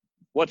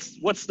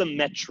what's the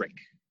metric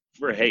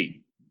for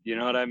hate? You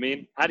know what I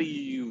mean? How do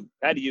you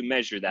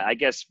measure that? I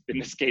guess in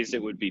this case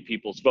it would be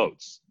people's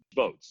votes.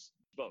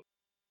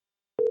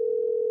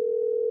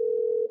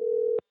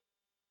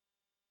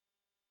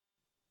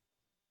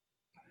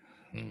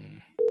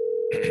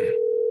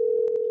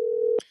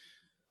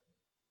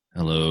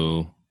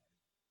 Hello.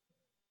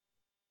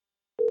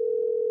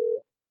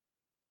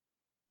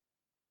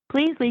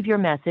 Please leave your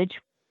message.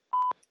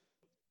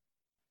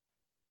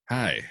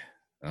 Hi.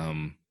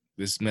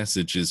 This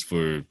message is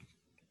for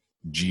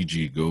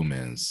Gigi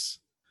Gomez.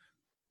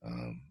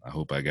 I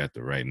hope I got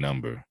the right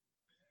number.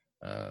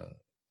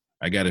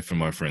 I got it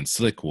from our friend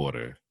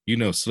Slickwater. You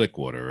know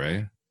Slickwater,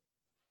 right?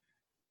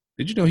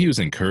 Did you know he was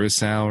in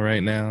Curacao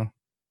right now?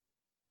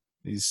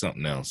 He's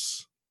something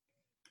else.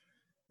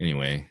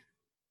 Anyway,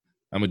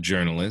 I'm a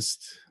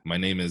journalist. My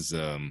name is,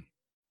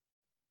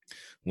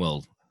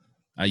 well,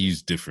 I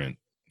use different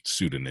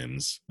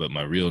pseudonyms, but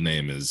my real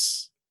name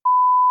is...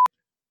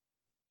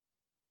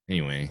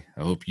 Anyway,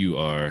 I hope you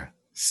are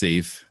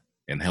safe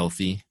and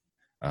healthy.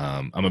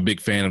 I'm a big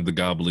fan of the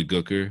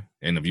Gobbledygooker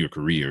and of your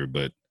career,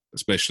 but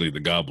especially the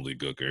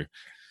Gobbledygooker.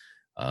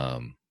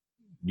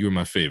 You were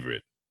my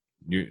favorite.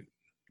 You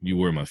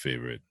were my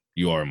favorite.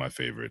 You are my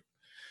favorite.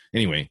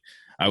 Anyway,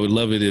 I would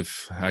love it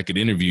if I could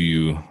interview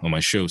you on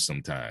my show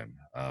sometime.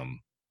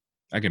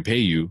 I can pay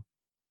you,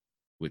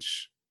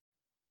 which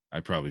I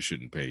probably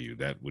shouldn't pay you.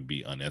 That would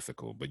be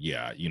unethical. But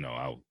yeah, you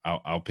know,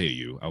 I'll pay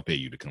you. I'll pay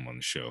you to come on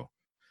the show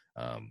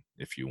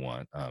if you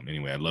want.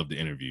 Anyway, I'd love to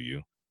interview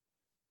you.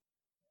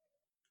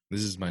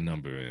 This is my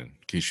number in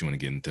case you want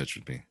to get in touch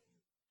with me.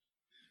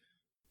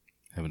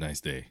 Have a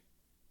nice day.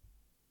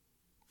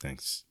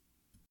 Thanks.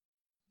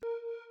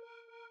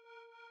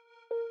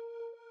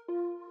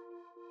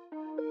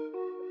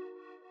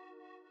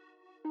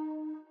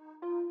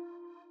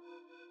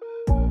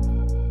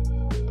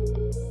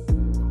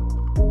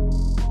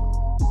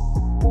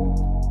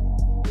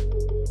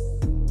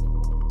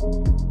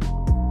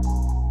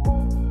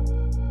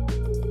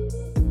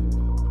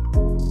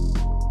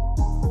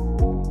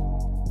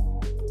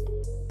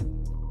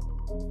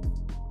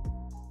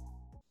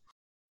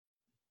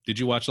 Did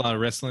you watch a lot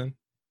of wrestling?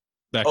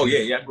 Yeah,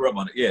 I grew up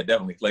on it. Yeah,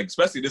 definitely. Like,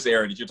 especially this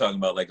era that you're talking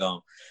about. Like, I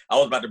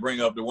was about to bring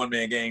up the one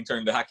man gang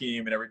turned to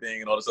Hakeem and everything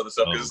and all this other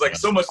stuff. Because it's like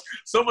so much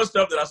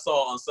stuff that I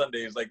saw on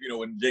Sundays. Like, you know,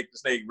 when Jake the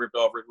Snake ripped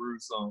off Rick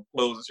Rude's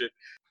clothes and shit.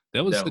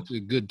 That was such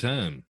a good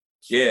time.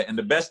 Yeah, and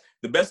the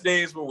best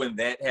days were when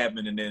that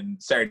happened, and then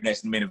Saturday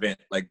night's the main event.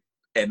 Like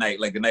at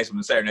night, like the nights when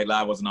the Saturday Night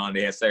Live wasn't on,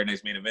 they had Saturday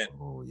night's main event.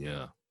 Oh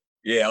yeah.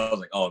 Yeah, I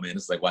was like, oh man,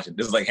 this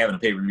is like having a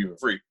pay-per-view for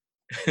free.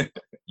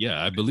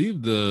 Yeah, I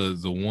believe the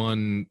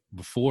one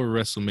before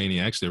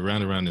WrestleMania, actually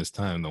around this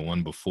time, the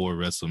one before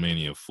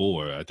WrestleMania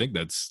 4, I think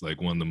that's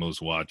like one of the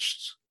most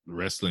watched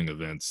wrestling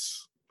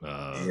events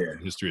in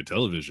history of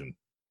television.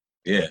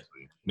 Yeah.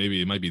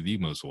 Maybe it might be the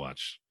most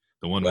watched.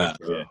 The one with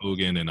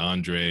Hogan and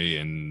Andre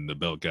and the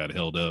belt got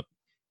held up.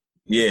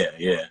 Yeah.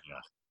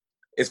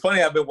 It's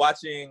funny, I've been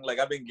watching, like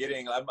I'm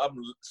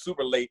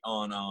super late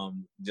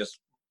on just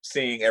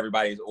seeing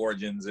everybody's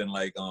origins and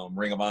like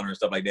Ring of Honor and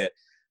stuff like that.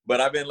 But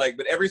I've been like,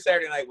 every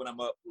Saturday night when I'm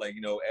up, like,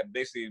 you know,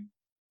 basically,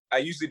 I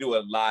usually do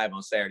a live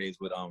on Saturdays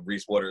with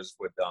Reese Waters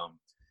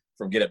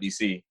from Get Up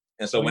DC.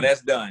 And so when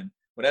that's done,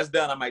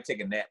 I might take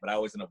a nap, but I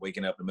always end up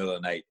waking up in the middle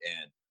of the night.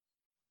 And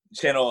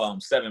Channel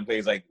 7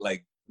 plays like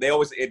they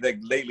always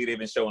lately they've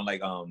been showing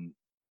like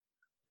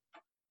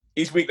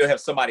each week they'll have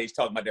somebody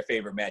talking about their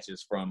favorite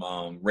matches from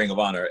Ring of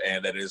Honor,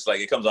 and that is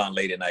like it comes on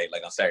late at night,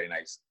 like on Saturday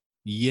nights.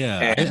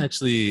 Yeah,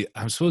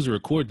 I'm supposed to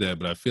record that,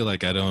 but I feel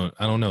like I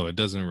don't know. It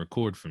doesn't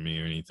record for me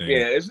or anything.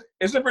 Yeah,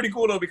 it's pretty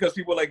cool though, because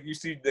people like you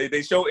see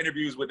they show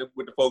interviews with the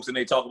folks and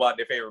they talk about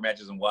their favorite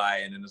matches and why,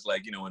 and then it's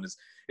like, you know, and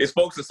it's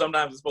folks that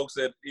sometimes it's folks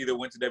that either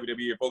went to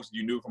WWE or folks that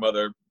you knew from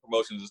other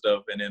promotions and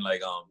stuff, and then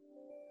like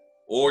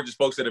or just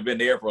folks that have been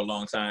there for a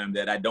long time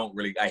that I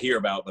hear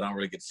about, but I don't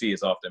really get to see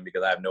as often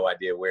because I have no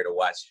idea where to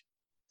watch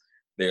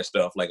their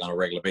stuff like on a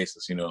regular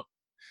basis, you know.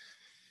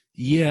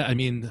 Yeah, I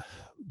mean,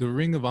 the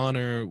Ring of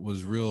Honor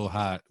was real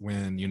hot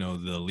when, you know,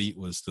 the Elite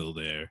was still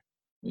there.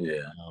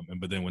 Yeah.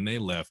 But then when they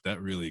left,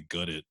 that really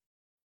gutted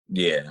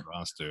the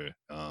roster.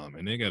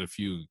 And they got a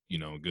few, you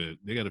know,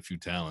 they got a few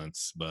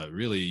talents, but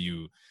really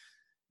you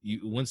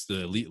once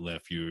the Elite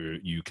left,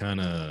 it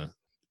kind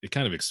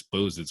of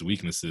exposed its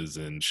weaknesses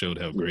and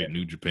showed how great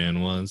New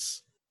Japan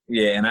was.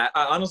 Yeah, and I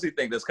honestly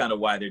think that's kind of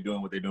why they're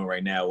doing what they're doing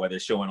right now, where they're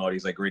showing all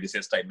these like greatest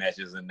hits type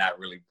matches and not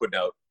really putting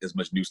out as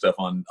much new stuff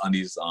on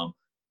these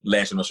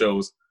national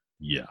shows.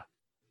 Yeah,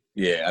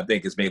 I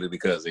think it's mainly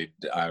because they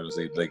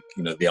obviously, like,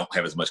 you know, they don't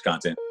have as much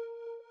content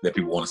that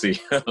people want to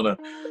see. I don't know.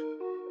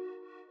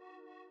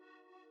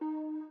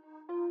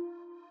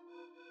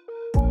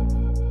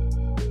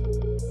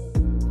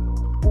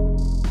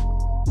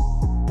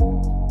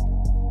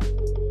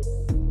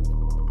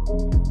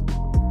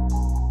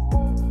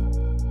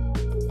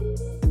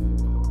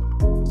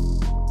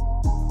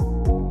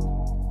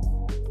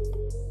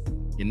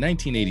 In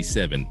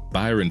 1987,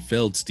 Byron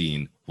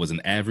Feldstein was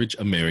an average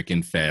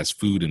American fast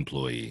food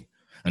employee.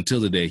 until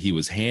the day he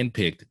was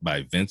handpicked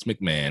by Vince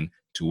McMahon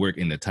to work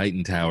in the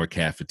Titan Tower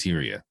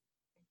cafeteria.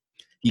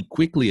 He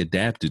quickly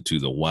adapted to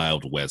the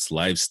Wild West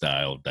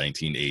lifestyle of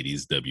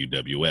 1980s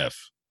WWF.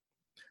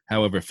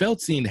 However,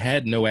 Feldstein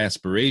had no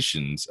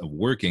aspirations of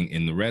working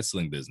in the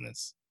wrestling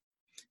business.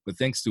 But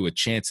thanks to a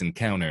chance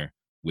encounter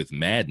with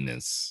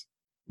Madness,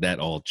 that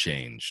all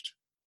changed,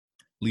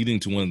 leading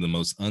to one of the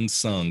most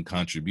unsung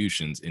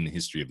contributions in the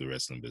history of the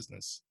wrestling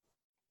business.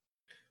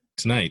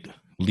 Tonight,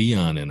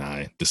 Leon and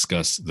I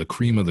discuss the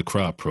cream of the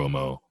crop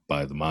promo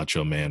by the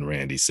Macho Man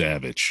Randy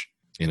Savage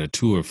in a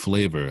tour of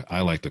flavor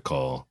I like to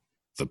call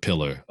the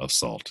Pillar of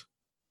Salt.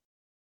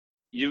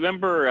 You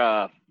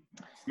remember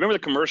the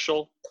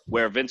commercial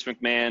where Vince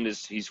McMahon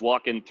he's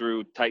walking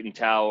through Titan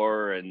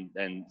Tower, and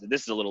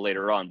this is a little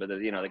later on, but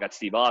they got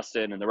Steve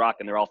Austin and The Rock,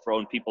 and they're all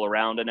throwing people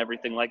around and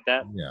everything like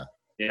that.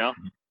 Yeah.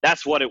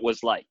 That's what it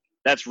was like.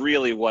 That's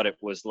really what it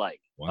was like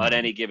on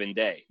any given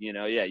day.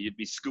 You'd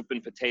be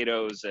scooping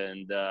potatoes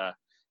and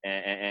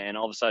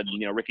all of a sudden,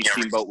 Ricky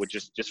Steamboat would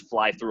just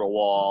fly through a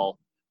wall,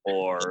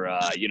 or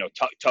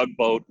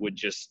Tugboat would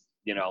just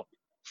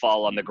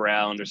fall on the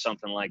ground or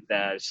something like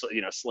that,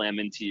 slam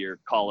into your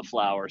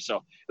cauliflower. So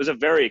it was a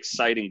very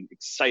exciting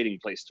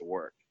place to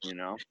work,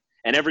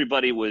 and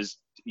everybody was,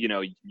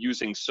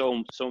 using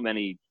so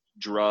many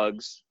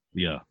drugs.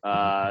 Yeah.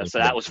 So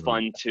that was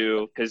fun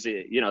too, because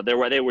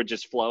they were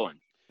just flowing.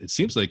 It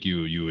seems like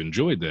you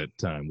enjoyed that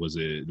time. Would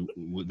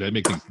that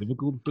make things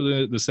difficult for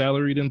the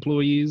salaried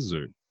employees,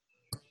 or?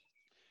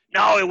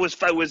 No, it was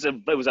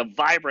a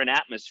vibrant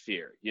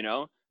atmosphere,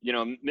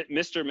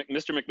 Mr.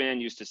 McMahon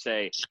used to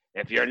say,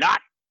 if you're not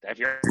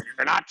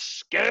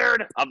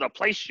scared of the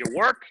place you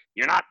work,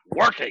 you're not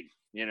working.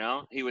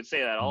 He would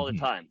say that all the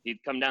time. He'd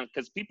come down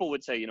because people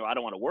would say, I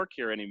don't want to work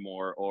here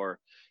anymore, or,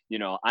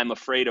 I'm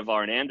afraid of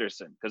Arn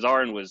Anderson, because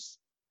Arn was,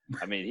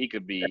 he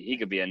could be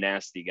a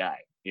nasty guy.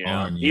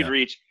 Arn, he'd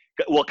reach,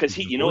 because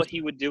what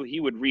he would do? He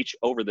would reach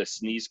over the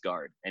sneeze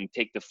guard and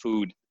take the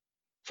food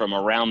from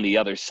around the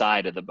other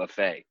side of the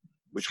buffet,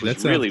 which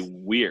was really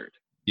weird.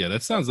 Yeah,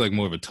 that sounds like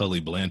more of a Tully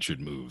Blanchard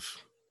move,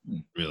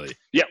 really.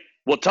 Yeah,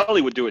 well,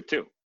 Tully would do it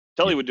too.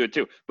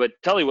 But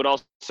Tully would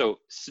also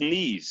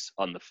sneeze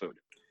on the food.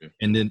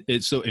 And then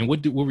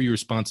what were your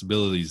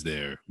responsibilities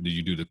there? Did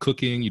you do the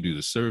cooking? You do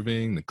the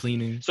serving, the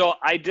cleaning? So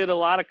I did a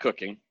lot of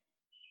cooking,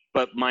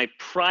 but my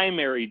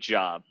primary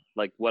job,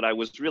 like what I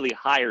was really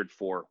hired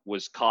for,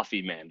 was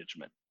coffee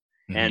management.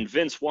 Mm-hmm. And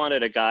Vince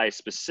wanted a guy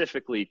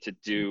specifically to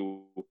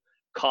do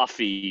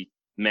coffee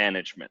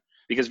management,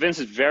 because Vince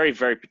is very,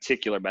 very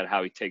particular about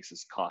how he takes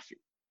his coffee.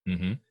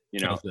 Mm-hmm.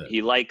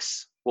 He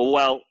likes,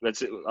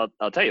 that's it.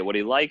 I'll tell you what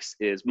he likes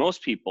is,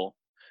 most people,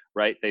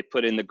 right, they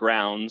put in the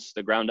ground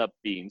up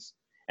beans,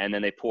 and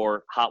then they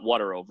pour hot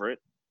water over it,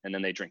 and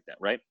then they drink that,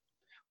 right?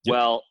 Yep.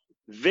 Well,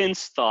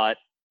 Vince thought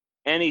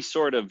any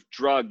sort of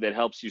drug that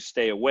helps you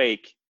stay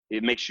awake,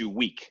 it makes you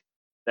weak.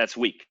 That's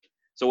weak.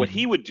 So what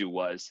he would do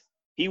was,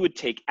 he would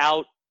take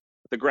out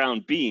the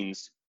ground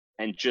beans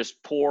and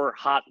just pour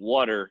hot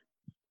water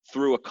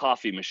through a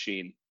coffee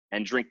machine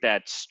and drink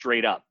that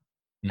straight up.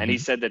 Mm-hmm. And he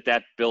said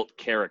that built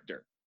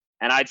character.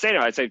 And I'd say to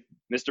him,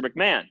 Mr.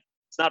 McMahon,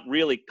 it's not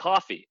really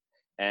coffee.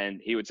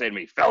 And he would say to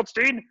me,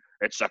 Feldstein,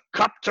 it's a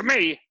cup to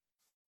me.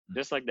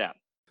 Just like that.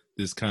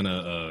 This kind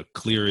of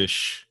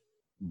clearish,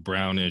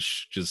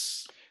 brownish,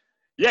 just.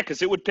 Yeah,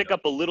 because it would pick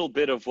up a little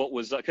bit of what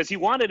was, because he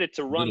wanted it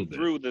to run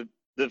through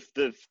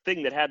the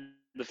thing that had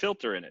the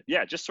filter in it.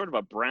 Yeah, just sort of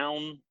a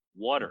brown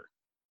water.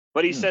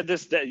 But he said that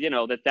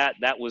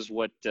was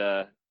what,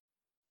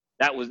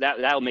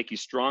 that'll make you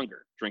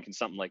stronger, drinking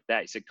something like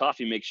that. He said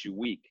coffee makes you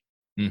weak,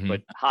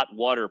 but hot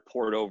water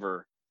poured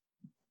over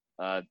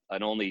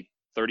an only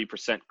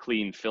 30%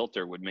 clean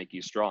filter would make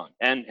you strong.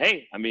 And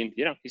hey,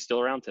 he's still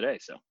around today.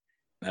 So,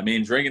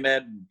 drinking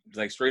that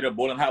like straight up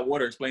boiling hot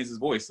water explains his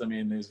voice.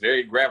 It's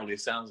very gravelly.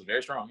 It sounds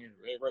very strong.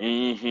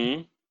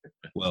 Mm-hmm.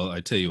 Well, I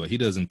tell you what, he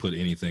doesn't put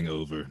anything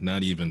over,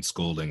 not even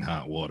scalding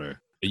hot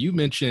water. You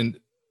mentioned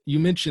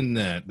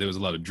that there was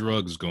a lot of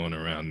drugs going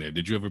around there.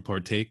 Did you ever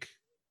partake?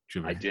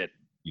 I did.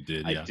 You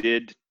did, yeah. I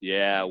did,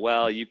 yeah.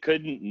 Well, you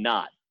couldn't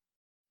not,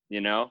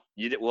 you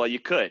did. Well, you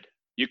could.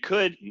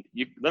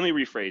 Let me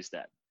rephrase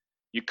that.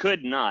 You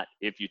could not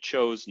if you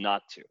chose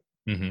not to.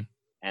 Mm-hmm.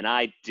 And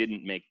I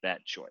didn't make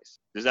that choice.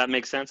 Does that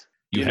make sense?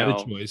 You had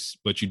a choice,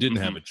 but you didn't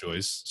have a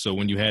choice. So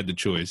when you had the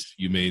choice,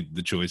 you made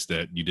the choice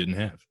that you didn't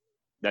have.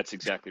 That's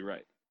exactly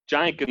right.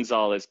 Giant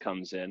Gonzalez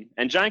comes in,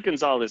 and Giant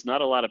Gonzalez,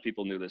 not a lot of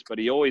people knew this, but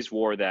he always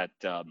wore that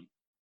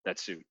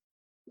suit.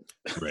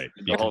 Right.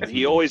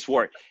 He always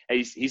wore it.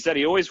 He said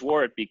he always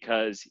wore it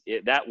because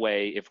that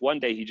way, if one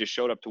day he just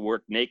showed up to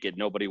work naked,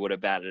 nobody would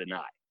have batted an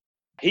eye.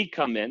 He'd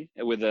come in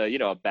with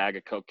a bag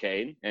of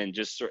cocaine and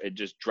just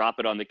drop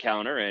it on the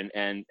counter,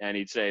 and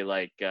he'd say,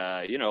 like,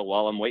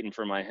 while I'm waiting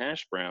for my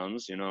hash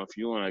browns, if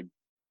you want to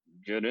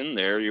get in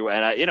there,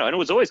 and it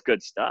was always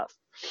good stuff.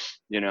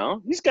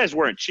 These guys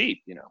weren't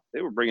cheap.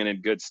 They were bringing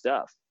in good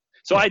stuff.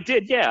 So I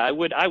did, yeah.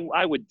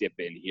 I would dip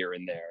in here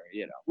and there.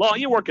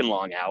 You're working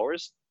long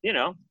hours.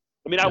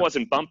 I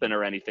wasn't bumping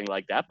or anything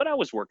like that, but I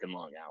was working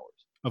long hours.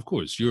 Of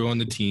course, you're on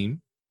the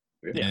team,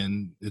 Yeah.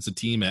 and it's a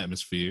team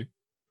atmosphere.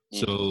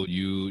 So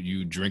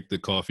you drink the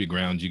coffee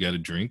grounds you got to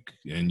drink,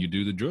 and you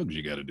do the drugs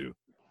you got to do.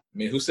 I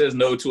mean, who says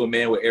no to a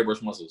man with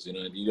airbrush muscles? You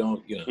know, you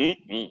don't. You know.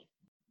 Mm-mm.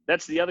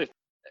 That's the other.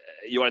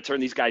 You want to turn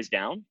these guys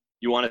down?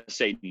 You want to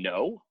say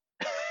no?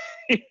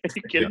 Are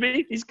you kidding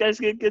me? These guys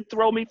could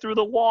throw me through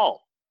the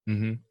wall.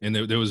 Mm-hmm. And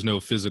there was no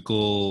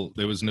physical.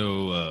 There was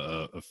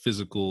no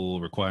physical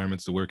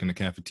requirements to work in the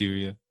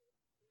cafeteria.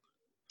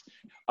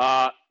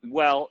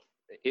 Well,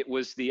 it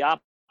was the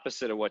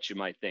opposite of what you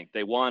might think.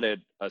 They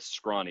wanted a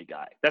scrawny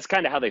guy. That's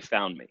kind of how they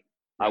found me.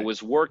 Right. I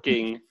was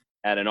working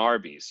at an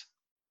Arby's,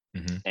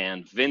 Mm-hmm.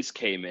 and Vince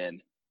came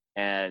in,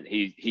 and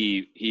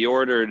he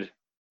ordered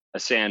a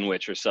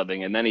sandwich or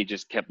something, and then he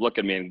just kept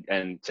looking at me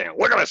and saying,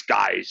 "Look at this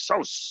guy. He's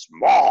so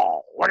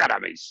small. Look at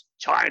him. He's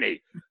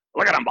tiny.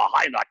 Look at him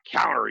behind the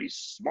counter. He's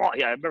small."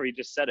 Yeah, I remember he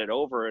just said it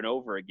over and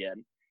over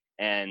again,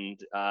 and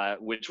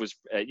which was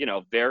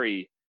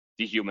very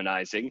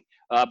dehumanizing.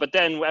 But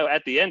then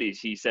at the end,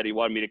 he said he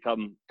wanted me to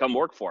come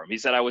work for him. He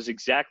said I was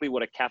exactly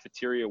what a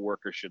cafeteria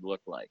worker should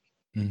look like.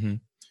 Mm-hmm.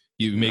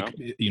 You make,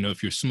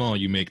 if you're small,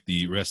 you make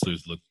the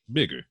wrestlers look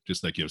bigger,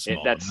 just like you have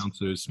small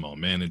announcers, small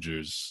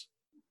managers.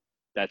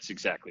 That's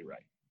exactly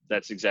right.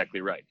 That's exactly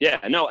right. Yeah,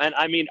 no, and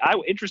I mean,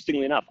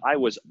 interestingly enough, I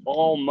was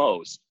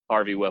almost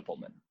Harvey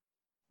Whippleman.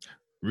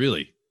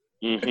 Really?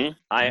 Mm-hmm.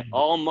 I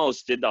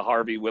almost did the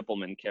Harvey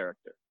Whippleman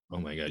character. Oh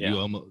my God!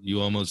 Yeah.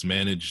 You almost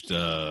managed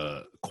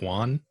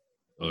Quan,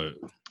 or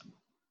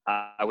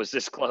I was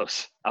this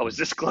close. I was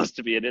this close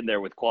to being in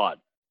there with Quan.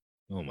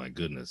 Oh my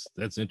goodness,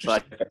 that's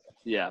interesting.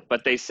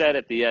 But they said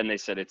at the end,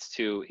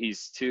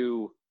 he's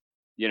too,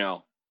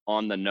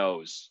 on the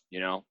nose.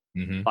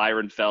 Mm-hmm.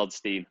 Byron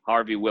Feldstein,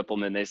 Harvey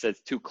Whippleman. They said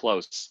it's too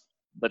close.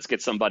 Let's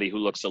get somebody who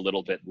looks a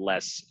little bit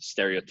less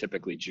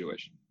stereotypically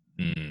Jewish.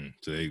 Mm.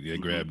 So they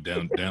grabbed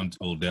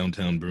old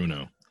downtown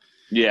Bruno.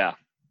 Yeah.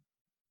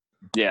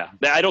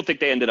 I don't think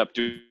they ended up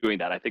doing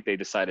that. I think they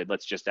decided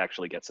let's just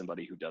actually get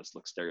somebody who does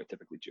look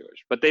stereotypically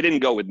Jewish. But they didn't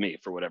go with me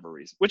for whatever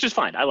reason, which is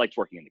fine. I liked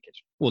working in the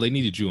kitchen. Well, they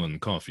needed you on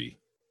coffee.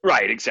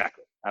 Right,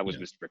 exactly. I was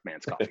Mr.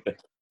 McMahon's coffee.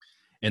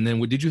 And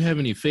then did you have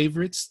any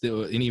favorites?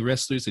 Any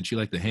wrestlers that you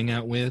like to hang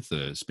out with,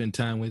 spend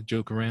time with,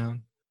 joke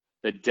around?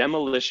 The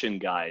Demolition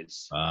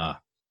guys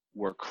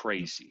were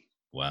crazy.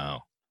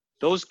 Wow.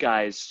 Those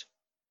guys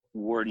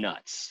were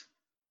nuts.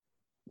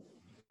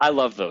 I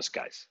love those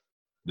guys.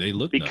 They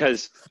look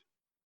because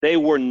they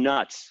were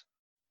nuts.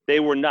 They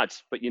were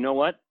nuts. But you know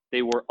what?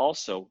 They were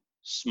also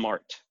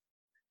smart.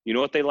 You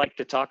know what they like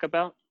to talk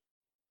about?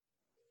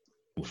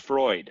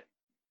 Freud.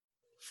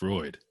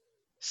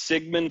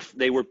 Sigmund.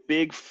 They were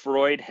big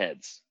Freud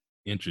heads.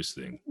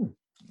 Interesting.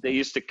 They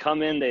used to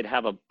come in, they'd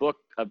have a book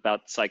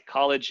about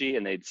psychology,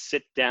 and they'd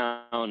sit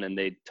down and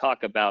they'd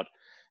talk about,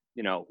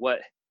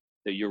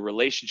 your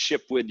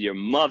relationship with your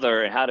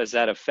mother and how does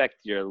that affect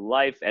your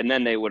life. And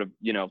then they would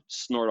have,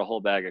 snort a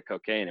whole bag of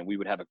cocaine and we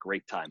would have a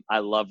great time. I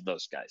love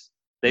those guys.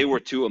 They were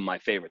two of my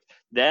favorites.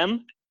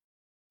 Them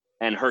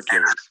and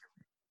Hercules.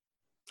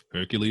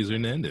 Hercules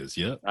Hernandez,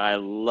 yep. I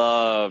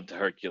loved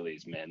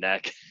Hercules, man.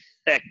 That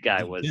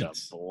guy was a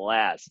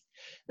blast.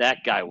 That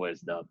guy was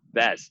the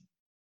best.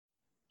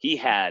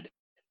 I'll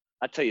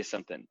tell you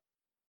something.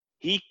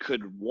 He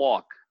could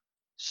walk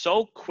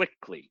so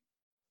quickly.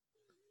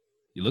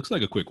 He looks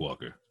like a quick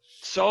walker.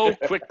 So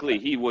quickly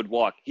he would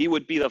walk. He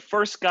would be the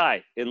first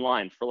guy in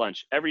line for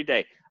lunch every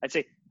day. I'd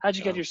say, "How'd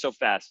you get here so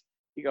fast?"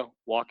 He'd go,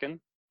 "Walking."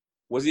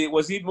 Was he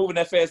moving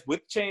that fast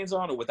with chains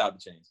on or without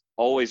the chains?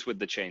 Always with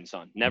the chains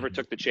on. Never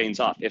took the chains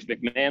off. If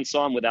McMahon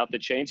saw him without the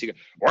chains, he'd go,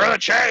 "Where are the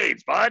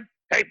chains, bud?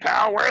 Hey,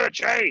 pal, where are the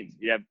chains?"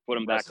 Yeah, put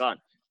them back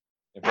on.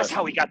 That's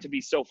how he got to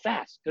be so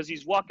fast, because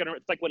he's walking around.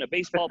 It's like when a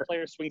baseball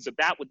player swings a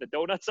bat with the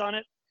donuts on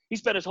it. He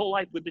spent his whole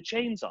life with the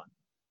chains on.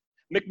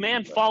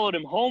 McMahon followed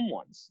him home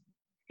once.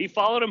 He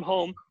followed him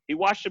home. He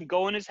watched him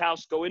go in his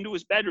house, go into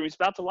his bedroom. He's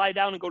about to lie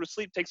down and go to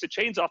sleep, takes the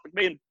chains off.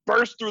 McMahon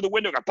burst through the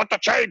window, "Put the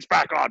chains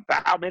back on,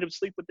 pal." Made him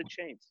sleep with the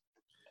chains.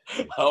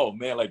 Oh,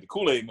 man, like the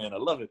Kool-Aid Man. I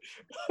love it.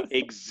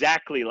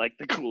 Exactly like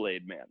the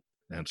Kool-Aid Man.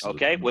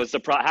 Absolutely. Okay,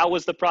 how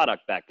was the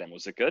product back then?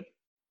 Was it good?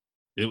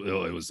 It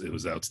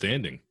was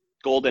outstanding.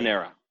 Golden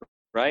era,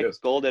 right? Yes.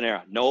 Golden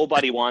era.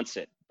 Nobody wants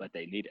it, but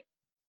they need it.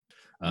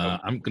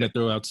 I'm going to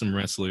throw out some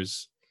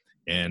wrestlers.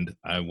 And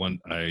I'm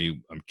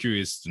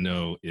curious to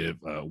know if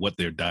what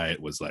their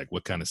diet was like.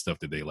 What kind of stuff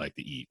did they like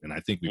to eat? And I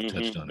think we've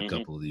touched on a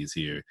couple of these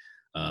here.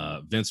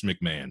 Vince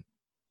McMahon.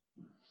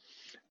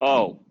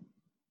 Oh,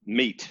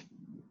 meat.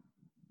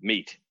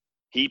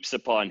 Heaps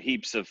upon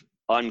heaps of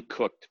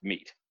uncooked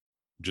meat.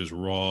 Just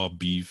raw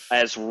beef.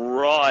 As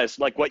raw as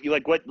like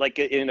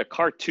in a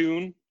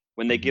cartoon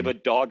when they give a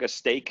dog a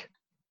steak.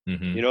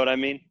 Mm-hmm. You know what I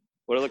mean?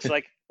 What it looks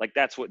like? Like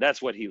that's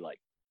what he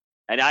liked.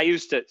 And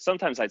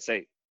sometimes I'd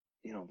say,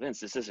 "Vince,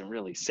 this isn't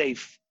really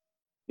safe.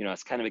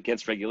 It's kind of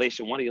against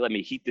regulation. Why don't you let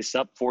me heat this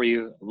up for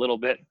you a little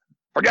bit?"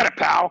 "Forget it,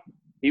 pal."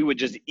 He would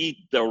just eat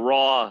the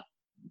raw,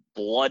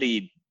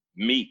 bloodied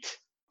meat.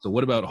 So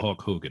what about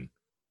Hulk Hogan?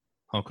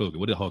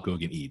 What did Hulk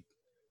Hogan eat?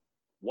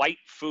 White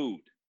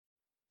food.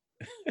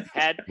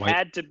 White.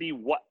 Had to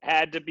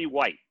be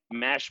white.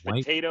 Mashed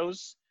White?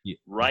 potatoes, Yeah.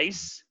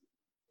 rice.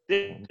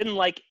 Didn't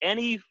like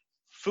any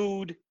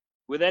food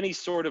with any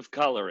sort of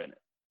color in it.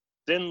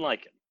 Didn't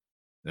like it.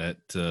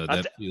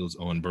 That feels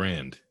on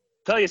brand.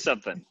 Tell you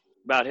something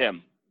about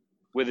him.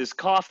 With his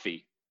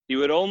coffee, he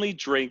would only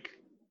drink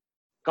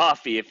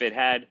coffee if it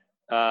had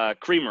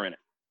creamer in it.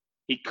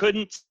 He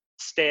couldn't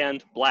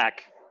stand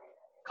black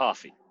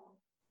coffee.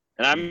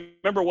 And I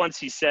remember once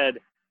he said,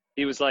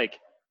 he was like,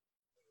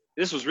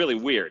 this was really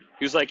weird.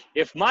 He was like,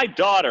 if my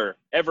daughter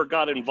ever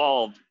got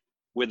involved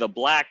with a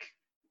black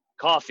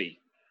coffee,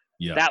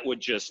 Yeah. that would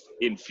just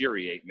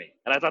infuriate me.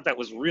 And I thought that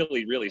was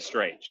really, really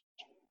strange.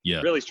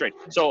 Yeah. Really strange.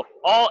 So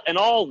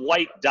all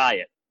white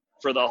diet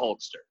for the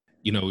Hulkster.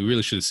 You know, we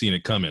really should have seen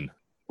it coming.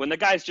 When the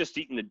guy's just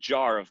eating a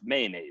jar of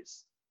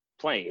mayonnaise,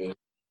 plain.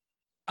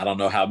 I don't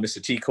know how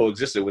Mr. T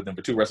coexisted with him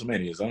for 2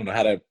 WrestleManias. I don't know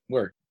how that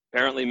worked.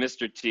 Apparently,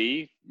 Mr.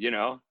 T,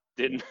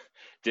 didn't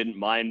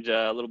mind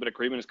a little bit of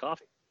cream in his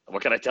coffee.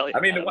 What can I tell you? I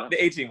mean, the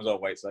A-Team was all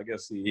white, so I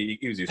guess he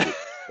was used to it.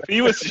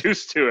 He was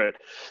used to it.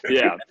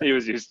 Yeah, he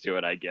was used to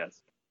it, I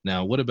guess.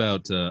 Now, what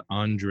about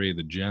Andre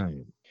the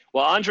Giant?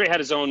 Well, Andre had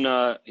his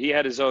own. He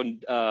had his own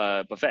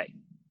buffet.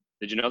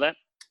 Did you know that?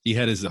 He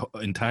had his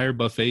entire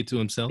buffet to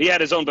himself? He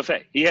had his own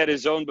buffet. He had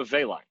his own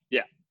buffet line.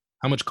 Yeah.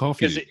 How much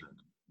coffee? He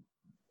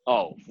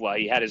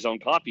had his own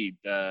coffee,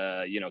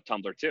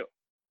 tumbler too.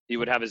 He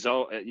would have his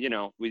own.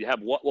 We'd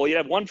have one. Well, you'd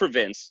have one for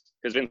Vince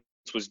because Vince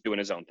was doing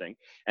his own thing,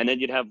 and then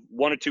you'd have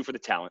 1 or 2 for the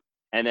talent,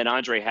 and then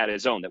Andre had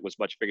his own that was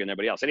much bigger than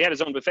everybody else, and he had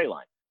his own buffet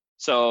line.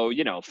 So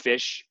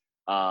fish,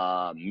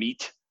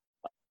 meat,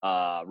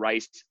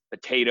 rice,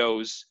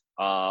 potatoes,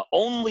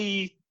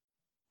 only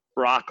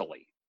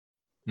broccoli.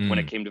 When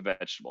it came to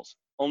vegetables,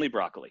 only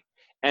broccoli.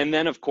 And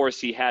then, of course,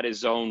 he had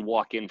his own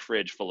walk-in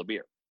fridge full of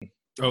beer.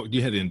 Oh,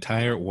 you had the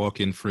entire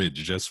walk-in fridge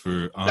just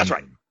for Andre. That's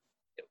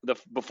right.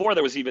 Before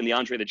there was even the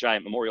Andre the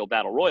Giant Memorial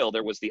Battle Royal,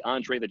 there was the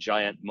Andre the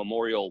Giant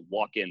Memorial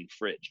walk-in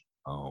fridge.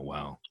 Oh,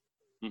 wow.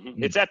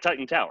 Mm-hmm. It's at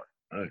Titan Tower.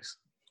 Nice.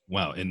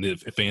 Wow. And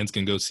if fans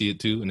can go see it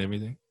too and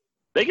everything?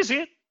 They can see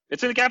it.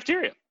 It's in the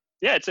cafeteria.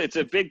 Yeah, it's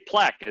a big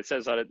plaque. It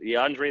says on it, the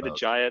Andre the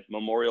Giant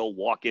Memorial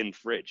walk-in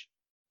fridge.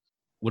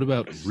 What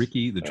about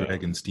Ricky the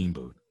Dragon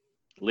Steamboat?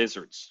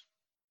 Lizards.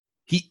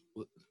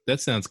 That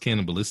sounds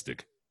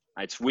cannibalistic.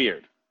 It's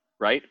weird,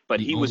 right?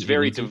 But he was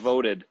very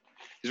devoted.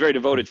 He was very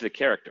devoted to the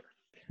character.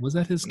 Was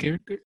that his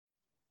character?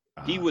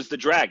 He was the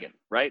dragon,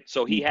 right?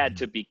 So he had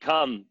to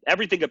become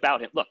everything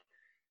about him. Look,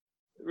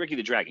 Ricky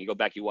the Dragon. You go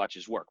back, you watch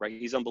his work, right?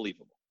 He's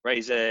unbelievable, right?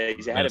 He's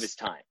ahead of his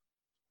time.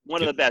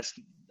 One of the best,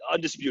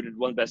 undisputed,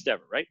 one of the best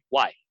ever, right?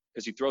 Why?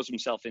 Because he throws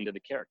himself into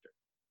the character.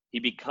 He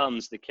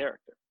becomes the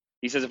character.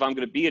 He says, if I'm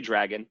going to be a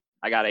dragon,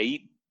 I got to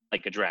eat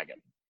like a dragon.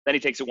 Then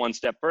he takes it one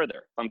step further.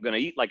 If I'm going to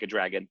eat like a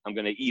dragon, I'm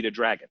going to eat a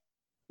dragon.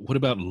 What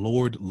about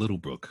Lord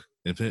Littlebrook?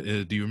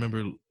 Do you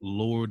remember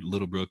Lord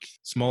Littlebrook?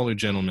 Smaller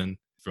gentleman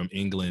from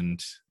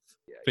England,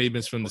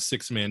 famous from the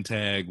 6-man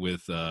tag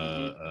with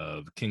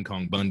King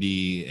Kong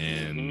Bundy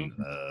and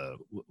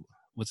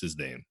what's his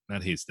name?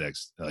 Not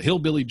Haystacks.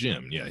 Hillbilly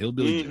Jim. Yeah,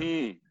 Hillbilly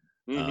Jim.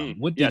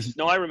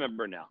 Mm-hmm. I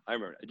remember now. I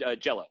remember.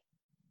 Jello.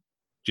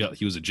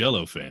 He was a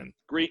Jello fan.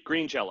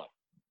 Green Jello.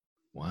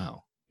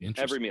 Wow.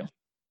 Interesting. Every meal.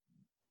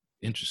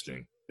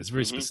 Interesting. It's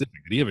very specific.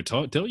 Did he ever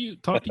talk to you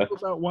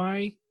about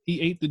why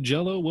he ate the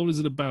Jello? What was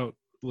it about?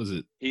 Was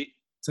it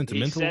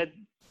sentimental?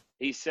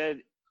 He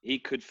said he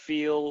could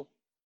feel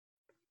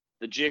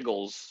the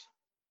jiggles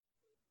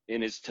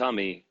in his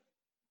tummy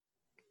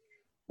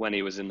when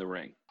he was in the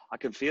ring. I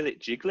can feel it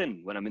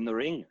jiggling when I'm in the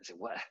ring. I said,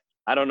 what?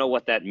 I don't know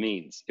what that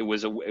means. It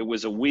was a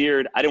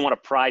weird, I didn't want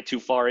to pry too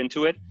far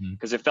into it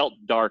because it felt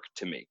dark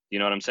to me. You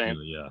know what I'm saying?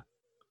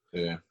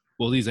 Yeah.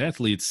 Well, these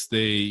athletes,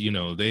 they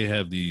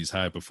have these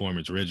high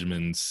performance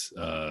regimens.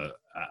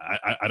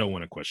 I don't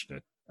want to question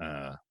it.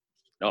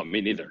 No,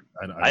 me neither.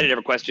 I didn't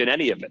ever question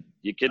any of it.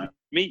 You kidding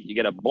me? You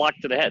get a block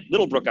to the head.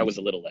 Littlebrook, I was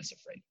a little less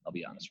afraid. I'll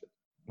be honest with you.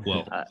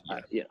 Well,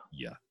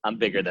 I'm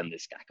bigger than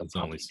this guy. It's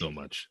only so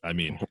much. I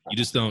mean, you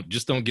just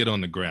don't get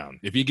on the ground.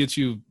 If he gets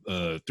you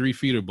 3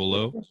 feet or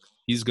below,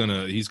 he's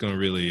gonna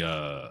really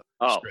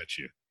stretch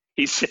you.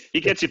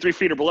 He gets you 3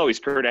 feet or below. He's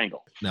Kurt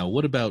Angle. Now,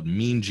 what about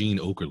Mean Gene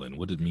Okerlund?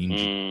 What did Mean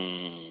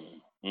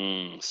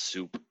Gene?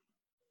 Soup.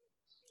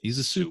 He's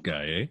a soup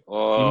guy, eh?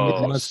 Oh, even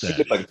with the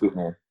mustache. Like a soup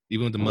man.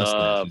 Even with the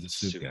mustache, he's a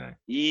soup guy.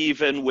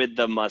 Even with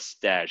the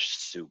mustache,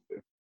 soup.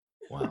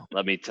 Wow.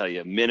 Let me tell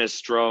you,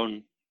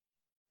 minestrone,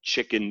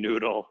 chicken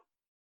noodle,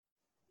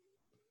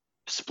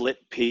 split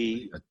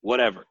pea,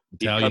 whatever.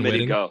 Italian he'd come in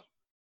wedding? and go,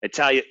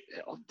 Italian.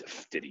 Oh,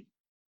 did he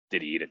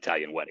eat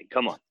Italian wedding?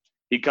 Come on.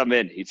 He'd come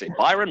in. He'd say,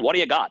 Byron, what do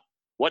you got?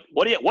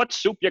 What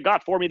soup you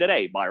got for me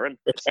today, Byron?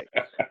 Say,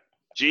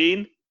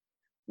 Gene,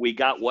 we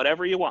got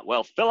whatever you want.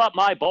 Well, fill up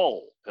my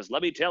bowl, because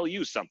let me tell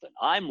you something.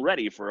 I'm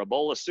ready for a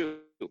bowl of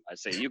soup. I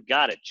say, you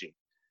got it, Gene.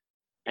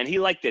 And he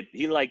liked it.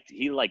 He liked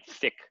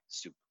thick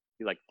soup.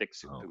 He liked thick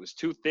soup. If it was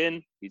too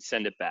thin, he'd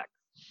send it back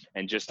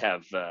and just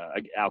have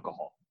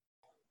alcohol.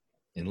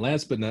 And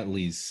last but not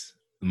least,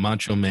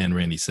 Macho Man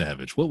Randy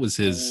Savage? What was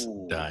his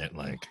diet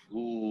like?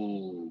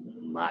 Ooh,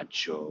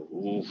 macho.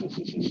 Ooh.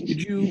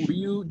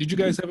 Did you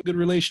guys have a good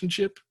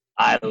relationship?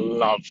 I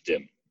loved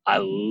him. I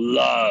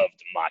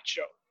loved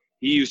Macho.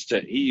 He used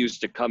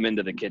to come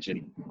into the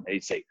kitchen and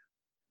he'd say,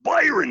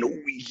 "Byron, oh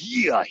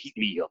yeah, heat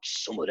me up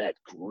some of that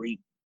great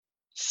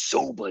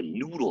soba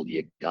noodle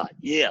you got."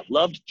 Yeah,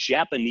 loved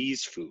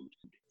Japanese food.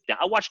 Now,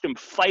 I watched him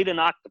fight an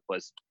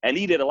octopus and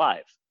eat it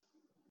alive.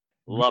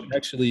 Loved it.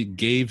 Actually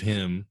gave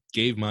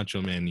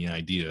Macho Man the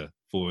idea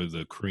for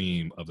the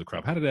cream of the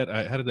crop. How did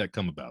that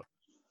come about?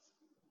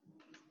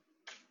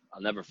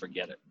 I'll never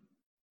forget it.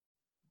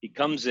 He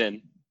comes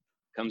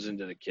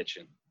into the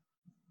kitchen.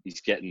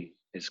 He's getting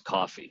his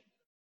coffee,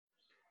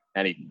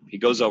 and he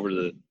goes over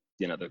to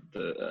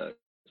the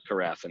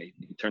carafe, and he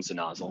turns the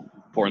nozzle,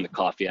 pouring the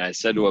coffee. And I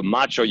said to him,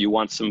 "Macho, you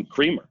want some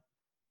creamer?"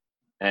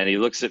 And he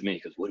looks at me. He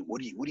goes,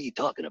 "What are you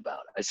talking about?"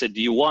 I said,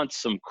 "Do you want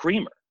some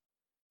creamer?"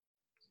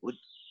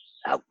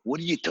 What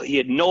are you? He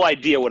had no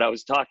idea what I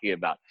was talking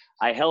about.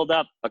 I held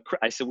up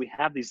I said, "We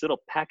have these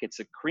little packets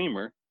of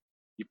creamer.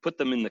 You put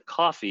them in the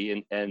coffee,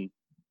 and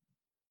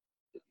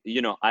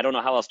I don't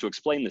know how else to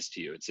explain this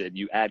to you." It said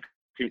you add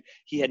cream.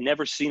 He had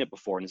never seen it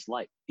before in his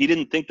life. He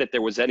didn't think that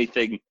there was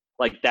anything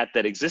like that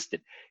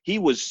existed. He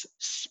was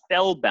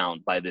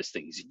spellbound by this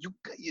thing. He said, "You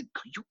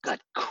got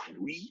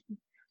cream?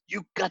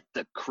 You got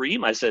the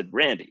cream?" I said,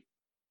 "Randy,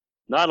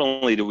 not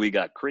only do we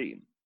got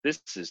cream,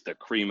 this is the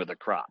cream of the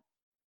crop."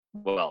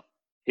 Well,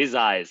 his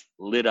eyes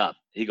lit up.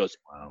 He goes,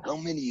 "Wow. How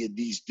many of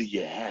these do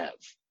you have?"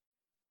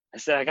 I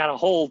said, "I got a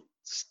whole,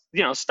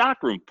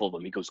 stock room full of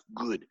them." He goes,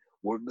 "Good.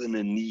 We're going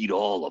to need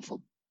all of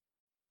them."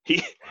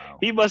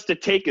 He must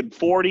have taken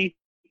 40,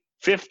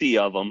 50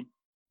 of them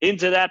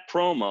into that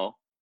promo.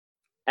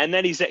 And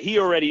then he said he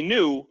already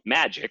knew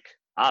magic,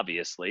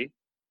 obviously.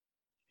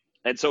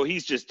 And so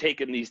he's just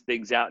taking these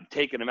things out and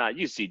taking them out.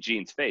 You see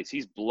Gene's face.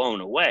 He's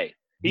blown away.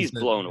 He's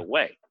blown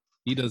away.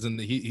 He doesn't.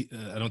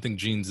 I don't think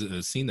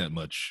Gene's seen that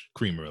much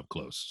creamer up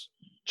close.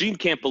 Gene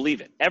can't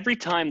believe it. Every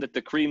time that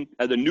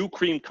the new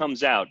cream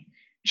comes out,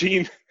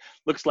 Gene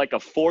looks like a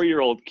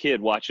 4-year-old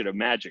kid watching a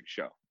magic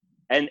show.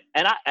 And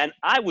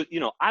I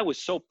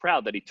was so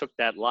proud that he took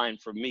that line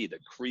from me, the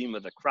cream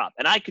of the crop.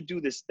 And I could do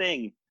this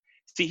thing.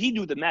 See, he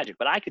knew the magic,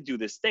 but I could do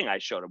this thing I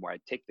showed him where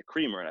I'd take the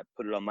creamer and I'd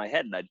put it on my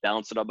head and I'd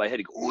balance it on my head.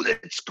 He'd go, "Oh,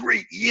 that's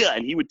great. Yeah."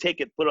 And he would take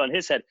it, put it on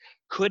his head,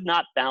 could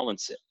not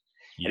balance it.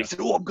 Yeah. And he said,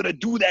 "Oh, I'm going to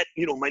do that,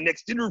 my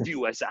next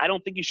interview." I said, "I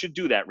don't think you should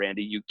do that,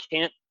 Randy. You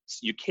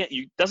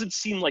doesn't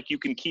seem like you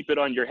can keep it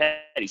on your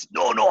head." He said,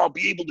 No, I'll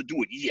be able to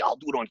do it. Yeah, I'll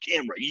do it on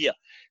camera. Yeah.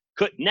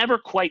 Never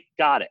quite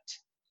got it.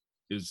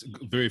 It was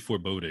very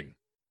foreboding,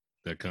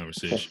 that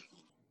conversation.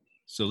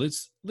 So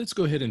let's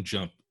go ahead and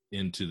jump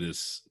into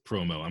this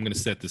promo. I'm going to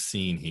set the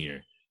scene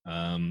here.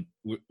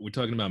 We're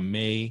talking about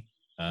May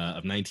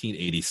of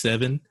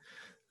 1987.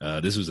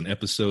 This was an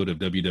episode of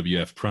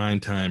WWF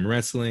Primetime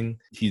Wrestling.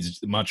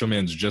 Macho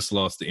Man's just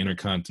lost the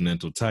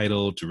Intercontinental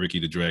title to Ricky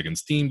the Dragon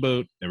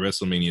Steamboat at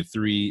WrestleMania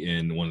 3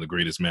 in one of the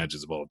greatest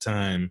matches of all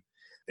time.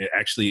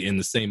 Actually, in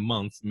the same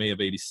month, May of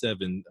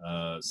 87,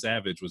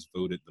 Savage was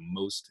voted the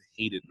most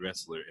hated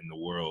wrestler in the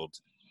world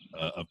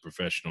of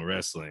professional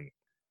wrestling.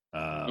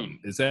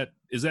 Is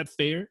that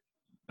fair?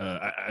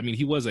 I mean,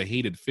 he was a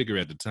hated figure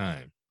at the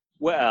time.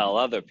 Well,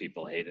 other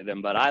people hated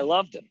him, but I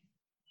loved him.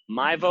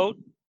 My vote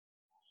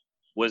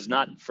was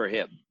not for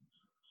him.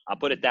 I'll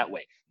put it that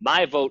way.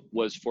 My vote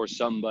was for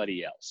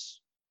somebody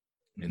else.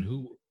 And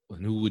who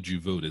would you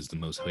vote as the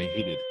most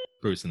hated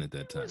person at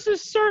that time? There's a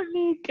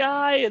certain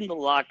guy in the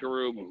locker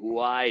room who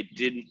I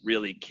didn't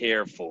really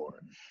care for.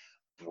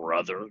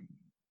 Brother.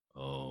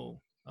 Oh.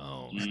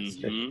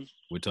 Mm-hmm.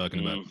 We're talking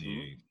about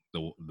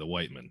the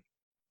Whiteman.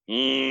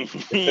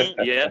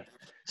 Mm-hmm. Yeah.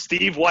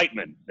 Steve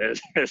Whiteman,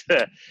 as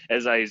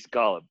I used to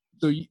call him.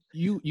 So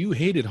you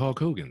hated Hulk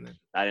Hogan then?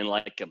 I didn't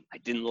like him. I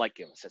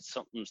said,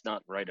 something's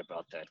not right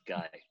about that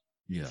guy.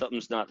 Yeah.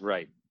 Something's not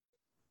right.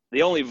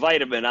 The only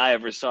vitamin I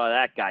ever saw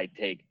that guy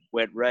take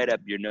went right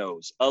up your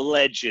nose.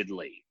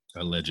 Allegedly.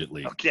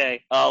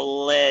 Okay?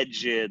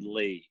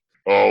 Allegedly.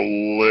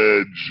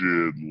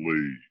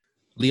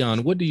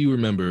 Leon, what do you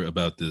remember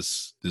about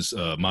this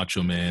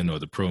Macho Man or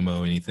the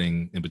promo,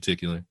 anything in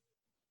particular?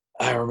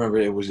 I remember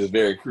it was just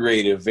very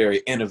creative,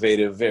 very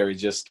innovative, very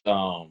just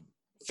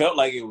felt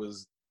like it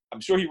was,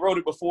 I'm sure he wrote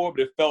it before,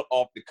 but it felt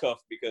off the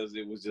cuff because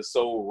it was just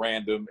so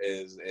random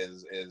as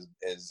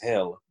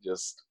hell.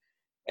 Just,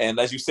 and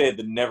as you said,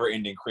 the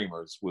never-ending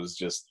creamers was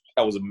just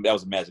that was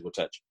a magical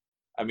touch.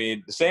 I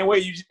mean, the same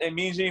way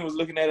me and Gene was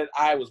looking at it,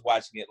 I was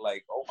watching it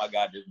like, oh my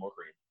God, there's more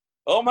cream.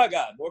 Oh my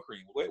God, more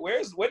cream. When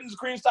does the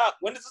cream stop?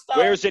 When does it stop?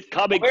 Where's it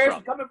coming from? Where's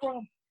it coming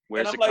from?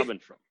 Coming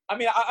from? I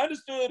mean, I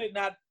understood it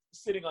not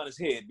sitting on his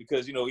head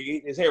because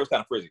his hair was kind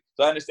of frizzy.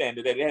 So I understand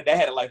that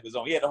had a life of his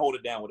own. He had to hold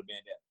it down with a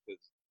bandana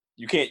because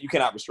you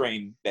cannot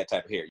restrain that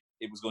type of hair.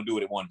 It was going to do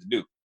what it wanted to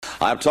do.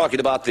 I'm talking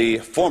about the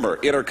former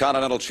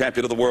Intercontinental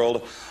Champion of the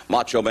world,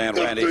 Macho Man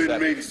Randy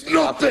Savage. Means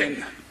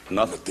nothing.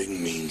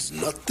 Nothing means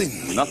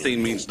nothing.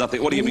 Nothing means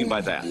nothing. What do you mean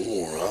by that?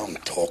 More, I'm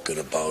talking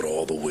about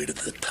all the way to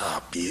the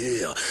top,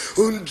 yeah.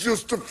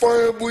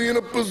 Unjustifiably in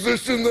a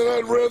position that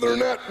I'd rather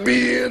not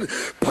be in,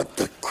 but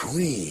the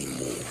cream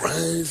will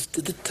rise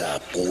to the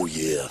top, oh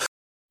yeah.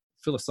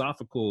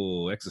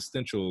 Philosophical,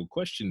 existential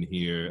question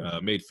here,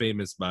 made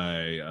famous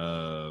by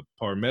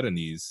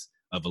Parmenides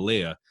of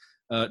Elea.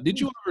 Did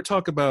you ever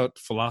talk about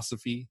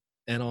philosophy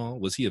at all?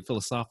 Was he a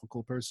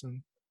philosophical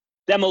person?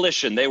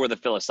 Demolition, they were the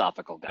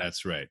philosophical guys.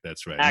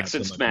 That's right. Axe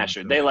and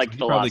Smasher, they liked he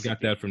philosophy. Probably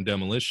got that from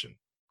Demolition.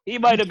 He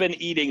might have been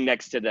eating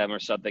next to them or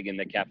something in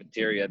the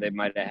cafeteria. They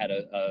might have had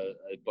a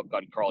book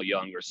on Carl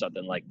Jung or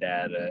something like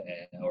that,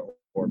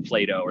 or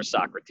Plato or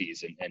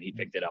Socrates, and he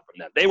picked it up from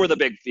them. They were the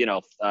big,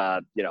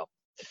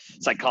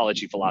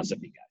 psychology,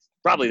 philosophy guys.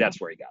 Probably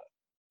that's where he got it.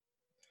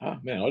 Oh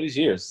man, all these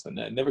years, and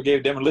I never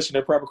gave Demolition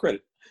their proper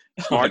credit.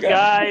 Smart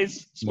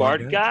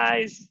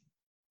guys.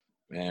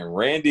 Man,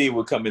 Randy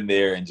would come in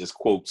there and just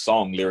quote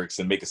song lyrics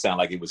and make it sound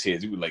like it was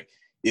his. He would like,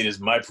 "It is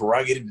my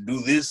prerogative to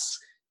do this.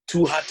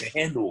 Too hot to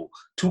handle,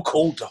 too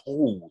cold to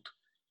hold.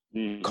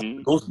 Mm-hmm.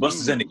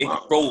 Ghostbusters and the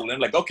control." And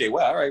I'm like, okay,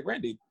 well, all right,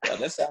 Randy,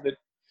 that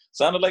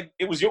sounded like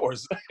it was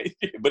yours,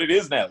 but it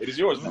is now. It is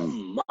yours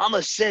now.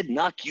 Mama said,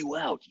 "Knock you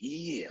out."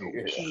 Yeah,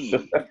 okay.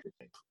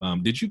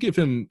 Did you give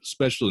him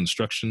special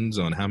instructions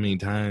on how many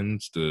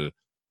times to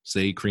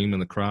say cream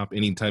in the crop?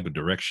 Any type of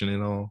direction at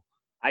all?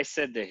 I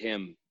said to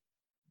him,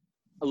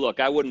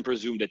 look, I wouldn't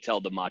presume to tell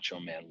the Macho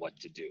Man what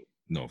to do.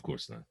 No, of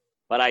course not.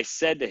 But I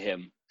said to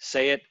him,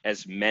 say it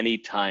as many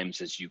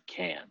times as you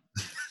can,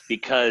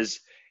 because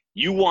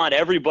you want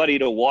everybody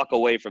to walk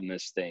away from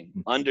this thing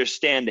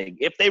understanding,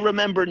 if they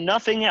remember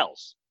nothing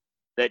else,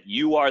 that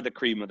you are the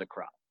cream of the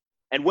crop.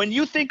 And when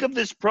you think of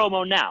this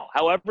promo now,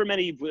 however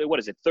many,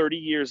 30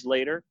 years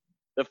later,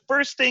 the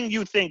first thing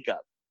you think of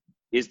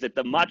is that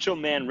the Macho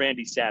Man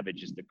Randy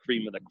Savage is the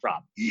cream of the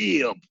crop.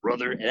 Yeah,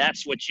 brother. And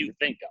that's what you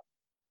think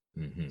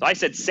of. Mm-hmm. So I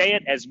said, say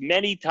it as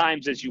many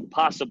times as you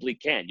possibly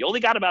can. You only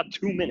got about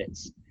 2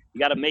 minutes. You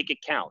got to make it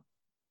count.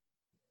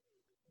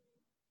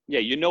 Yeah,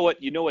 you know what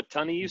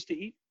Tunney used to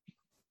eat?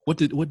 What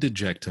did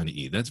Jack Tunney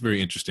eat? That's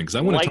very interesting, because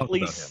I want to talk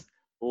about him.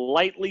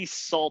 Lightly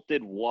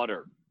salted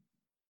water.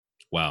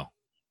 Wow.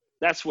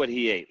 That's what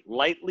he ate.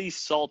 Lightly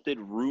salted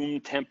room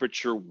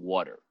temperature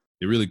water.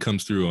 It really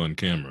comes through on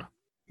camera.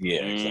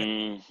 Yeah,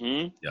 exactly.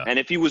 Mm-hmm. Yeah. And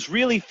if he was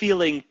really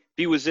feeling,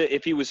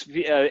 if he was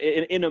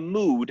in a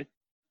mood,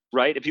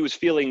 right? If he was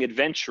feeling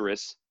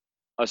adventurous,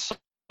 a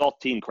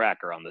saltine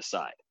cracker on the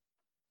side.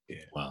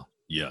 Yeah. Wow.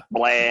 Yeah.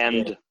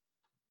 Bland.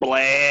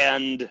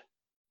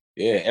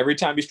 Yeah. Every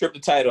time you strip the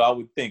title, I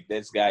would think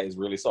this guy is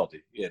really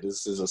salty. Yeah,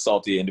 this is a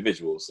salty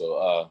individual.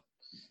 So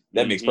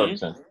that makes perfect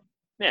sense.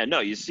 Yeah.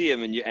 No, you see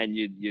him and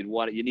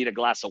you need a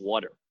glass of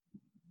water.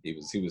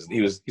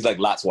 He's like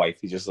Lot's wife.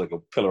 He's just like a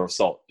pillar of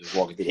salt, just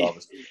walking through the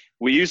office.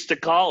 We used to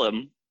call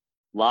him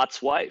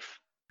Lot's wife.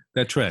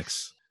 That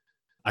tracks.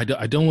 I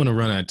don't want to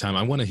run out of time.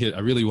 I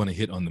really want to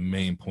hit on the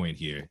main point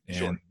here,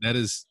 and that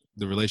is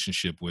the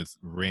relationship with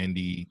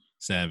Randy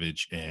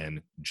Savage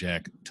and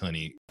Jack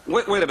Tunney.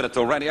 Wait a minute,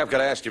 though, Randy. I've got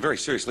to ask you very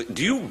seriously.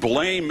 Do you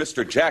blame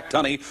Mr. Jack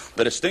Tunney,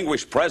 the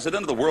distinguished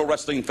president of the World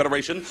Wrestling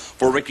Federation,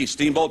 for Ricky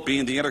Steamboat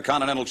being the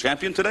Intercontinental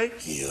Champion today?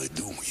 Yeah, I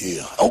do.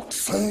 Yeah.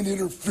 Outside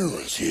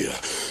interference.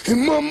 Yeah.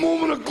 In my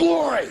moment of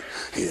glory.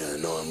 Yeah,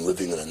 no, I'm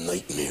living in a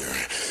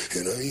nightmare,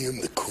 and I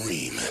am the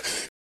cream.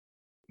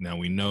 Now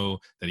we know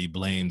that he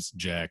blames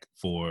Jack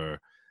for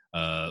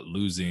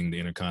losing the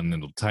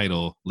Intercontinental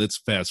title. Let's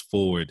fast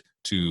forward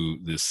to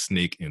this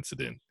snake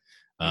incident.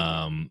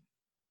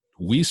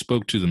 We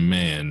spoke to the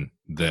man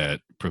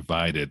that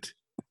provided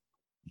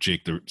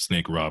Jake the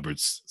Snake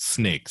Roberts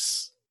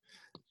snakes.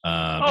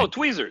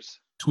 Tweezers.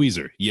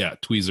 Tweezer, yeah,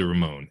 Tweezer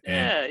Ramon.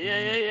 And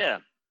yeah.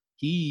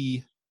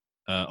 He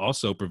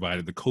also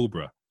provided the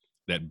cobra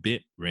that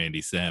bit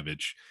Randy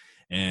Savage.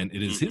 And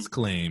it is his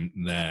claim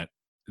that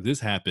this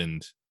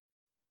happened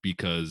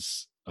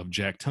because of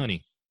Jack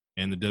Tunney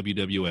and the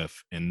WWF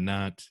and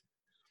not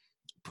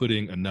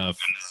putting enough,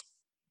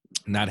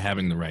 not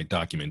having the right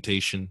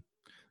documentation,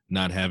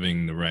 not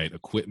having the right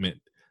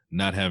equipment,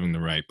 not having the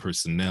right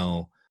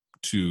personnel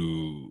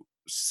to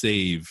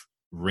save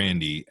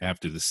Randy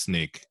after the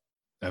snake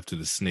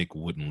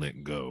wouldn't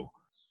let go.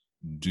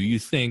 Do you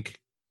think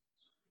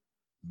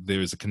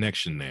there's a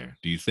connection there?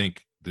 Do you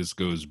think this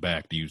goes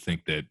back? Do you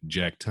think that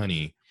Jack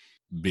Tunney,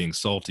 being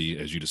salty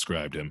as you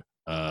described him,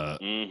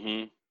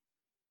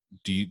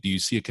 do you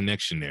see a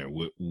connection there?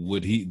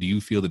 Do you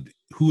feel that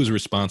who was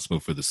responsible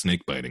for the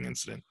snake biting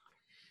incident?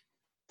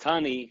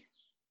 Tunney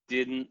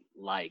didn't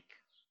like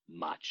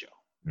Macho.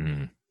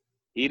 Mm-hmm.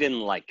 He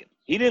didn't like him.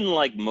 He didn't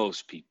like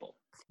most people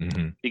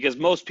because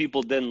most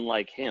people didn't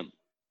like him.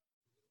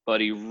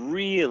 But he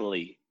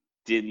really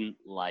didn't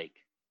like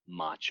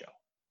Macho.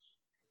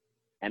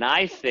 And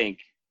I think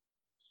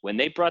when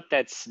they brought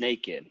that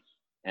snake in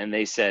and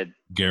they said,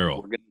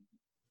 Garrel.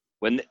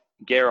 When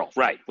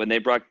they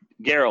brought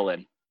Garrel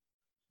in,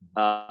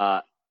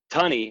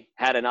 Tunney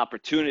had an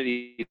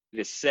opportunity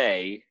to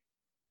say,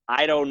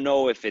 I don't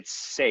know if it's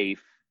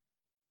safe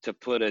to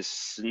put a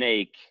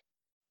snake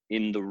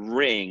in the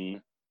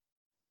ring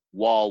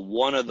while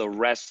one of the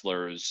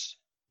wrestlers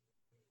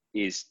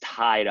is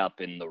tied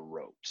up in the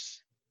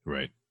ropes.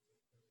 Right.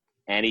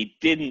 And he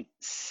didn't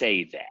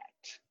say that.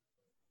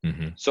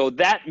 Mm-hmm. So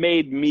that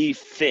made me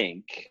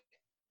think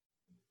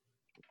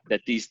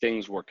that these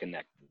things were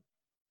connected.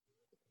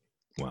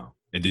 Wow.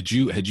 And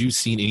had you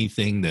seen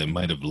anything that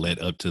might have led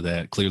up to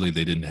that? Clearly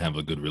they didn't have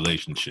a good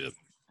relationship.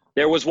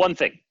 There was one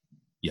thing.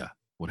 Yeah.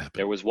 What happened?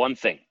 There was one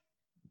thing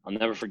I'll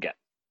never forget.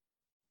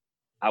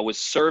 I was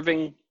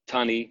serving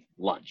Tunney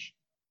lunch,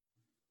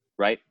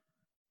 right?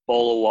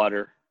 Bowl of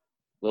water,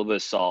 a little bit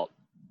of salt.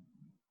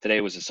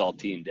 Today was a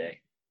saltine day.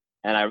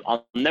 And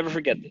I'll never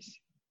forget this.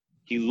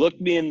 He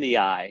looked me in the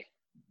eye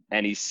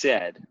and he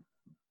said,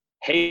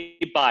 "Hey,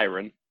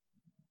 Byron,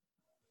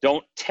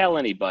 don't tell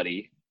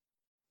anybody,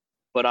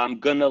 but I'm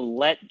going to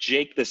let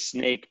Jake the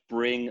Snake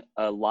bring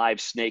a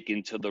live snake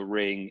into the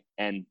ring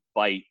and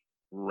bite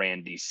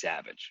Randy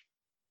Savage."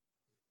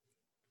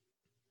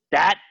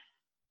 That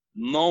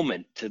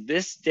moment to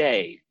this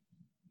day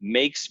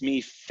makes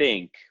me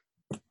think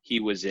he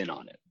was in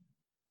on it.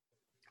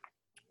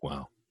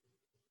 Wow.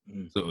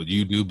 So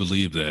you do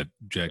believe that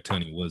Jack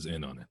Tunney was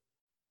in on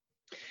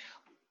it?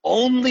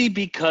 Only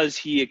because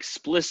he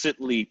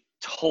explicitly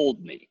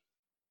told me,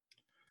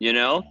 you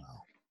know?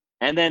 Wow.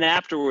 And then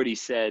afterward he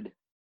said,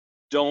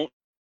 "Don't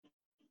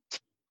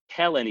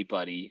tell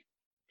anybody,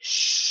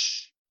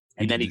 shh."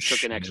 And then he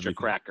took an extra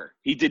cracker.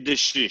 He did the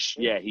shh.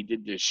 Yeah, he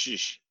did the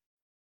shh.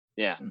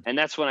 Yeah. And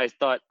that's when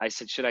I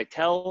said, should I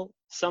tell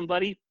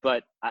somebody?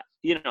 But,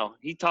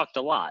 he talked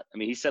a lot. I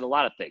mean, he said a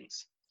lot of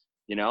things,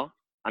 you know?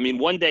 I mean,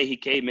 one day he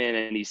came in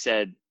and he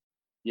said,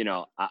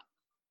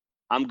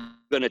 "I'm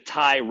going to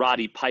tie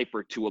Roddy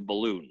Piper to a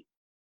balloon."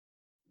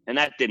 And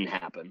that didn't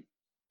happen.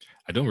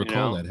 I don't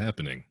recall that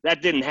happening.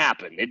 That didn't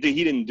happen.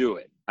 He didn't do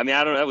it. I mean,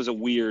 that was a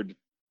weird,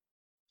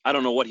 I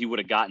don't know what he would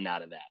have gotten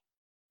out of that.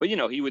 But,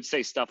 he would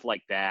say stuff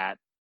like that.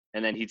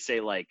 And then he'd say,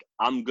 like,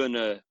 "I'm going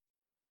to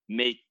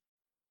make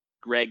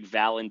Greg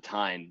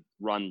Valentine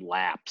run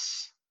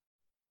laps."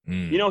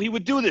 He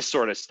would do this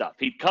sort of stuff.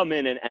 He'd come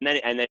in and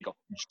then go,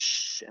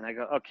 "Shh." And I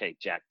go, "Okay,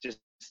 Jack, just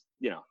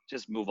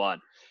move on.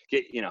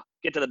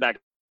 Get to the back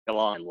of the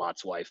line,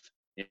 Lot's wife."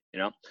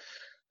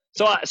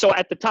 So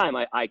at the time,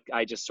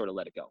 I just sort of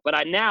let it go.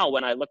 But now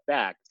when I look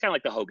back, it's kind of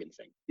like the Hogan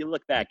thing. You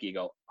look back, you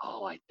go,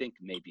 "Oh, I think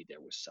maybe there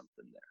was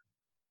something there."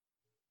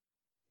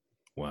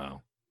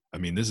 Wow. I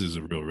mean, this is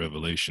a real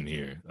revelation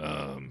here.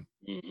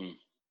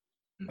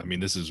 I mean,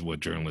 this is what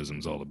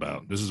journalism's all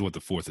about. This is what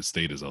the Fourth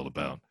Estate is all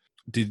about.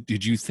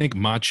 Did you think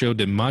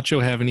did Macho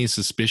have any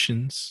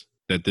suspicions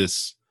that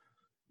this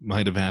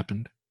might have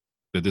happened?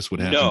 That this would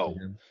happen to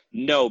him?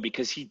 No,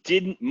 because he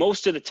didn't,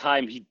 most of the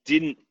time, he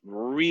didn't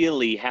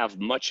really have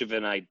much of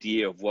an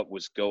idea of what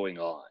was going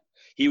on.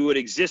 He would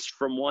exist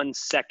from one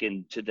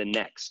second to the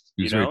next.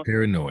 He was very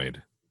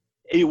paranoid.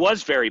 He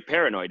was very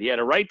paranoid. He had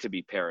a right to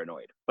be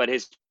paranoid. But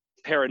his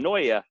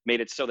paranoia made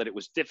it so that it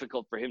was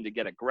difficult for him to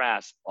get a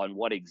grasp on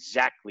what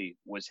exactly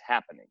was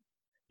happening.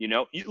 You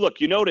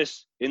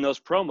notice in those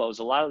promos,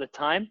 a lot of the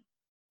time,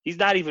 he's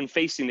not even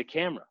facing the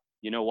camera.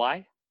 You know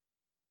why?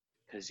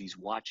 Because he's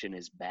watching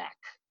his back.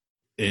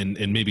 And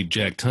maybe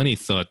Jack Tunney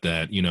thought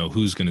that,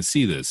 who's going to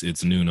see this?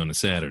 It's noon on a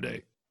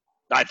Saturday.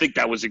 I think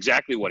that was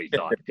exactly what he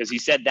thought, because he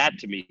said that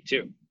to me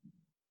too.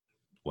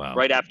 Wow.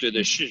 Right after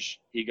the shush,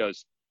 he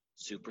goes,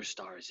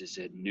 "Superstars is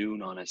at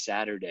noon on a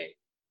Saturday.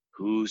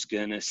 Who's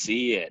going to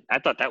see it?" I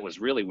thought that was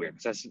really weird.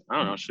 Because I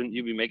don't know, shouldn't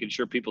you be making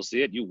sure people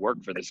see it? You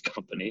work for this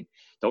company.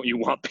 Don't you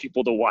want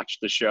people to watch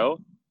the show?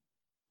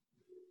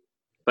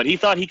 But he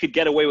thought he could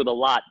get away with a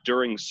lot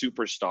during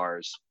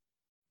Superstars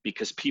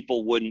because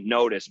people wouldn't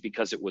notice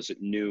because it was at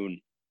noon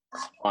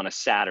on a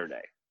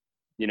Saturday.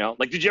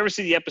 Did you ever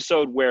see the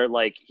episode where,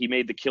 he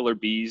made the Killer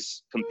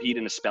Bees compete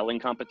in a spelling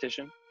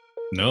competition?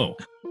 No.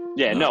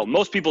 Yeah, no.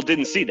 Most people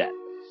didn't see that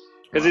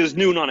because it was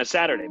noon on a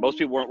Saturday. Most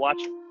people weren't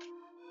watching.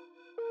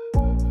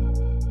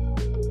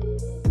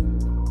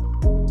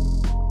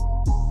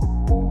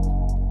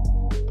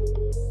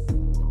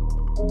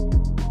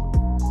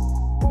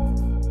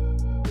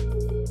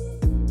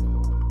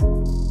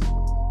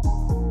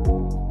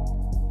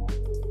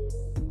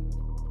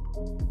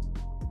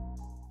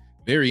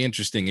 Very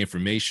interesting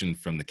information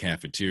from the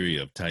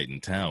cafeteria of Titan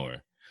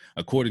Tower.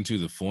 According to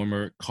the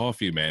former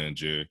coffee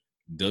manager,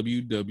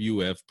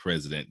 WWF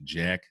President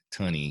Jack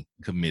Tunney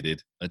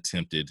committed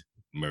attempted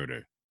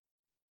murder.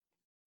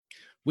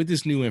 With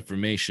this new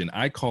information,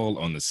 I call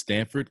on the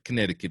Stamford,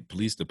 Connecticut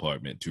Police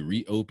Department to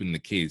reopen the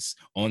case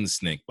on the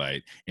snake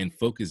bite and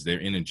focus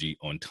their energy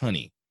on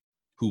Tunney,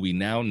 who we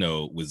now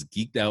know was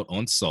geeked out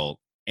on salt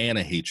and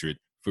a hatred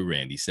for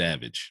Randy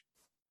Savage.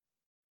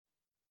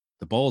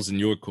 The ball's in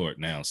your court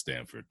now,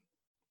 Stamford.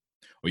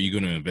 Are you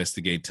going to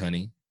investigate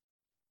Tunney?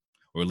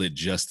 Or let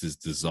justice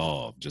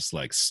dissolve just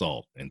like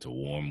salt into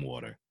warm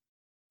water?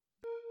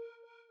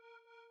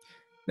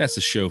 That's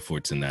the show for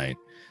tonight.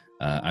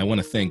 I want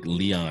to thank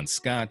Leon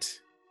Scott,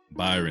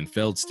 Byron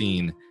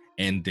Feldstein,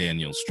 and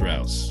Daniel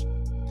Strauss.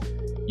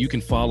 You can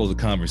follow the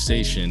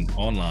conversation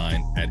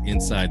online at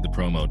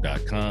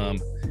InsideThePromo.com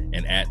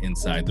and at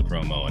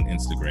InsideThePromo on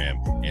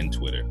Instagram and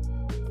Twitter.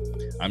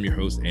 I'm your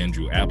host,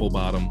 Andrew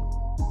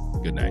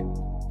Applebottom. Good night.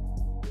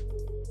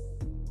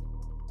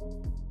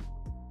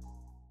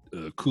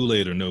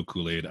 Kool-Aid or no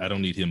Kool-Aid, I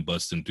don't need him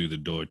busting through the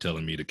door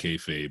telling me to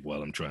kayfabe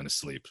while I'm trying to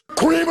sleep.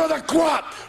 Cream of the crop!